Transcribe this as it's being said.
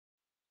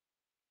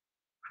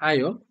Hi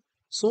all.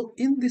 So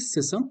in this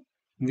session,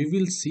 we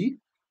will see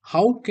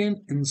how can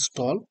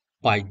install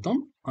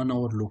Python on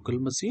our local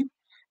machine,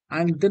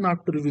 and then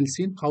after we will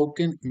see how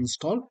can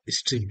install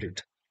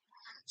Streamlit.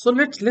 So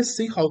let's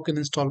see how can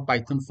install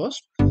Python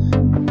first.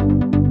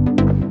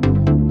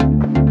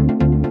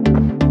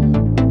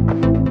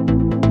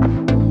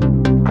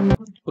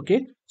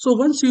 Okay. So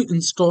once you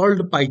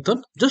installed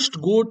Python,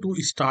 just go to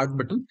start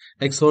button,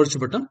 like search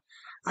button,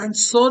 and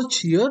search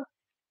here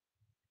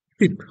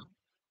pip.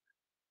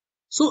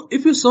 So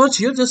if you search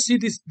here, just see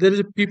this. There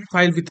is a pip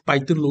file with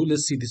Python logo.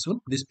 Let's see this one,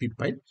 this pip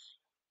file.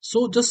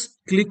 So just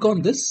click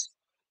on this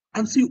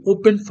and see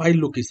open file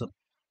location.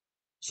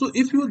 So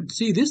if you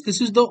see this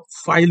is the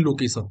file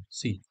location.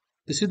 See,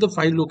 this is the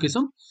file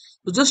location.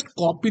 So just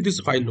copy this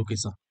file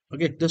location.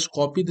 Okay, just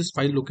copy this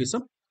file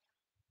location.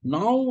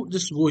 Now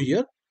just go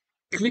here,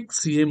 click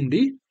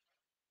CMD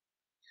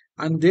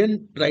and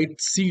then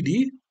write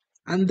CD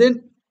and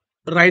then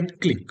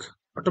right click.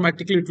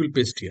 Automatically it will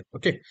paste here.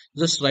 Okay,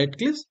 just right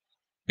click,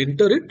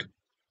 enter it.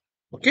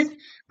 Okay,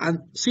 and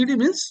cd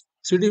means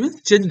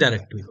change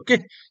directory. Okay,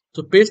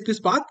 so paste this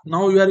path.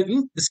 Now you are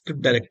in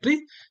script directory.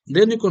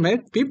 Then you can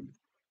write pip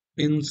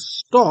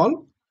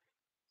install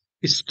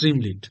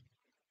streamlit.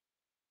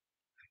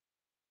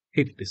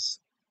 Hit this.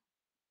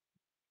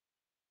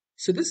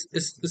 So this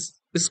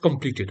is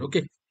completed.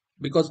 Okay,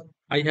 because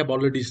I have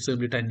already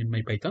streamlit in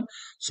my Python,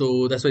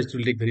 so that's why it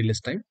will take very less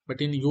time.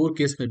 But in your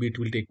case, maybe it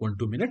will take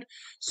 1-2 minutes.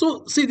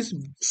 So see, this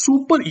is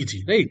super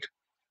easy, right?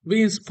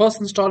 We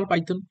first install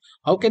Python.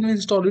 How can we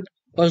install it?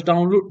 First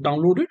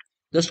download it.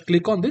 Just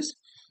click on this.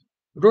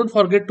 Don't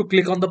forget to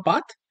click on the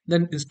path.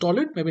 Then install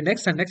it. Maybe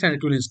next and next, and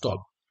it will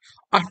install.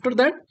 After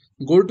that,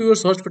 go to your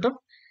search button,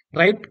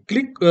 right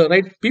click,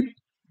 right pip.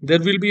 There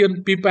will be a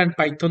pip and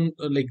Python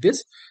like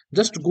this.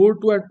 Just go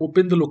to and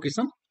open the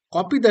location,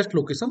 copy that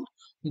location,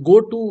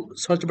 go to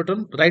search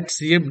button, write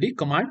CMD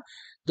command,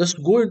 just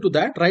go into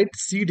that, write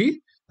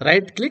CD,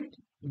 right click,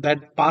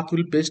 that path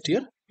will paste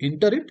here,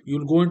 enter it, you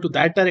will go into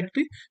that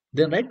directory,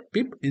 then write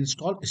pip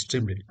install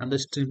Streamlit, and the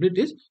Streamlit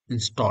is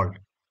installed.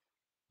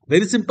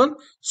 Very simple,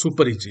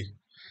 super easy.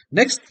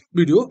 Next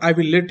video, I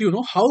will let you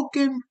know how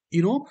can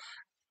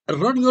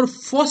run your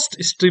first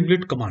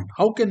Streamlit command.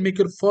 How can make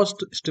your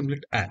first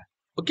Streamlit app.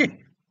 Okay.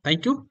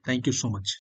 Thank you so much.